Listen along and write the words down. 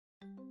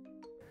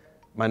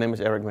My name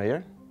is Eric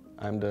Meijer.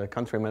 I'm the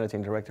Country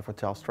Managing Director for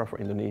Telstra for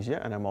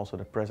Indonesia, and I'm also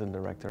the President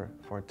Director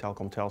for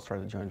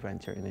Telkomtelstra, the joint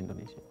venture in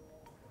Indonesia.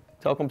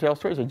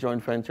 Telkomtelstra is a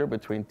joint venture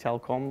between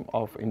Telkom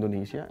of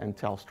Indonesia and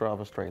Telstra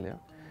of Australia,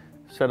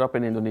 set up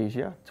in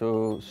Indonesia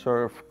to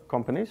serve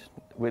companies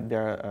with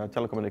their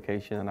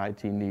telecommunication and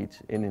IT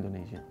needs in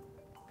Indonesia.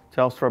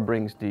 Telstra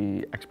brings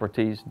the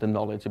expertise, the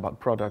knowledge about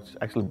products,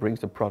 actually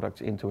brings the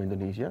products into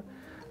Indonesia,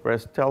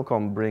 whereas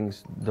Telkom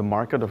brings the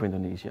market of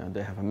Indonesia.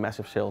 They have a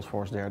massive sales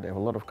force there, they have a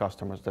lot of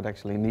customers that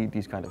actually need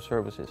these kind of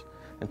services,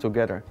 and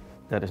together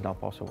that is now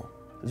possible.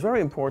 It's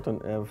very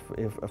important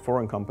if a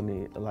foreign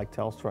company like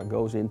Telstra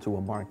goes into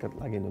a market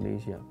like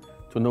Indonesia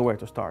to know where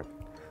to start.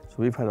 So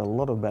we've had a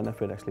lot of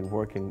benefit actually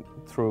working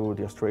through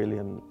the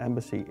Australian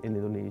embassy in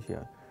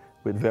Indonesia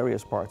with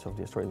various parts of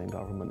the Australian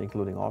government,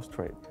 including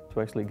Austrade, to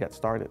actually get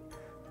started.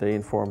 They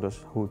informed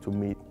us who to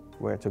meet,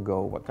 where to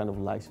go, what kind of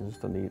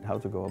licenses to need, how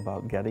to go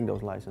about getting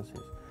those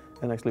licenses,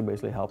 and actually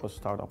basically help us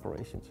start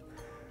operations.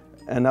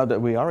 And now that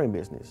we are in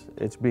business,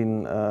 it's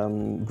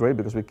been great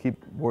because we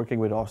keep working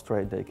with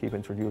Austrade. They keep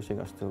introducing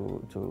us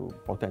to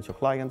potential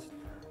clients,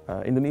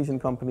 Indonesian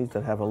companies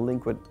that have a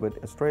link with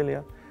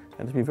Australia.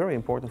 And it's been very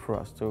important for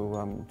us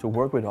to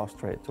work with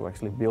Austrade to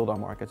actually build our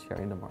market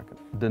share in the market.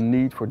 The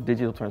need for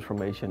digital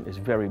transformation is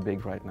very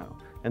big right now.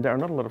 And there are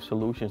not a lot of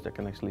solutions that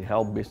can actually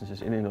help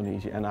businesses in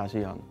Indonesia and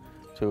ASEAN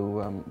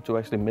to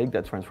actually make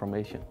that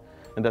transformation.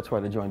 And that's why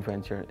the joint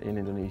venture in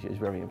Indonesia is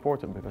very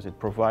important, because it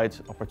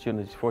provides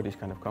opportunities for these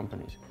kind of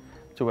companies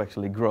to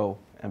actually grow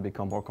and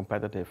become more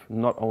competitive,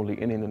 not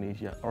only in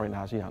Indonesia or in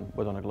ASEAN,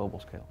 but on a global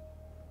scale.